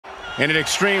In an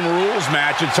Extreme Rules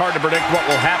match, it's hard to predict what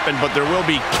will happen, but there will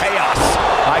be chaos.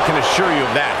 I can assure you of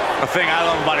that. The thing I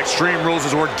love about Extreme Rules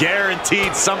is we're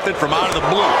guaranteed something from out of the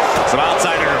blue. Some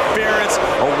outside interference,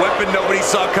 a weapon nobody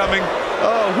saw coming.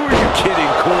 Oh, who are you kidding,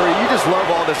 Corey? You just love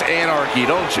all this anarchy,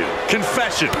 don't you?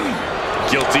 Confession.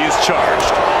 Guilty as charged.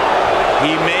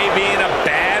 He may be in a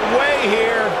bad way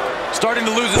here. Starting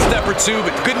to lose a step or two,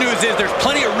 but the good news is there's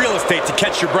plenty of real estate to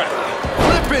catch your breath.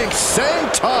 Flipping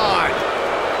senton.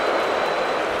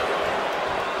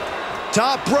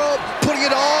 Top rope, putting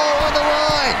it all on the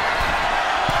line.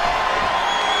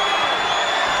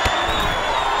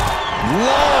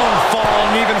 Long fall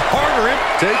and even harder.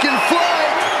 Taking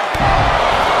flight.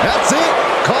 That's it.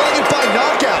 Calling it by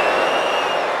knockout.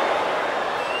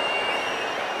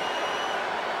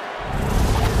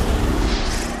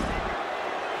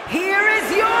 Here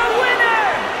is your winner,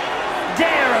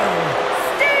 Daryl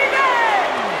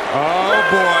Steven. Oh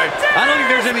boy. I don't think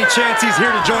there's any chance he's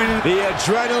here to join in. The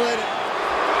adrenaline.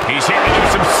 He's here to do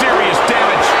some serious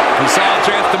damage. He saw a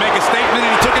chance to make a statement and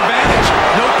he took advantage.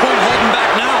 No point holding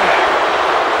back now.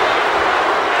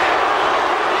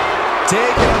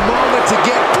 Taking a moment to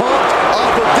get pumped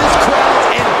off of this crowd's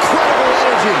incredible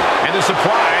energy. And the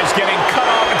supply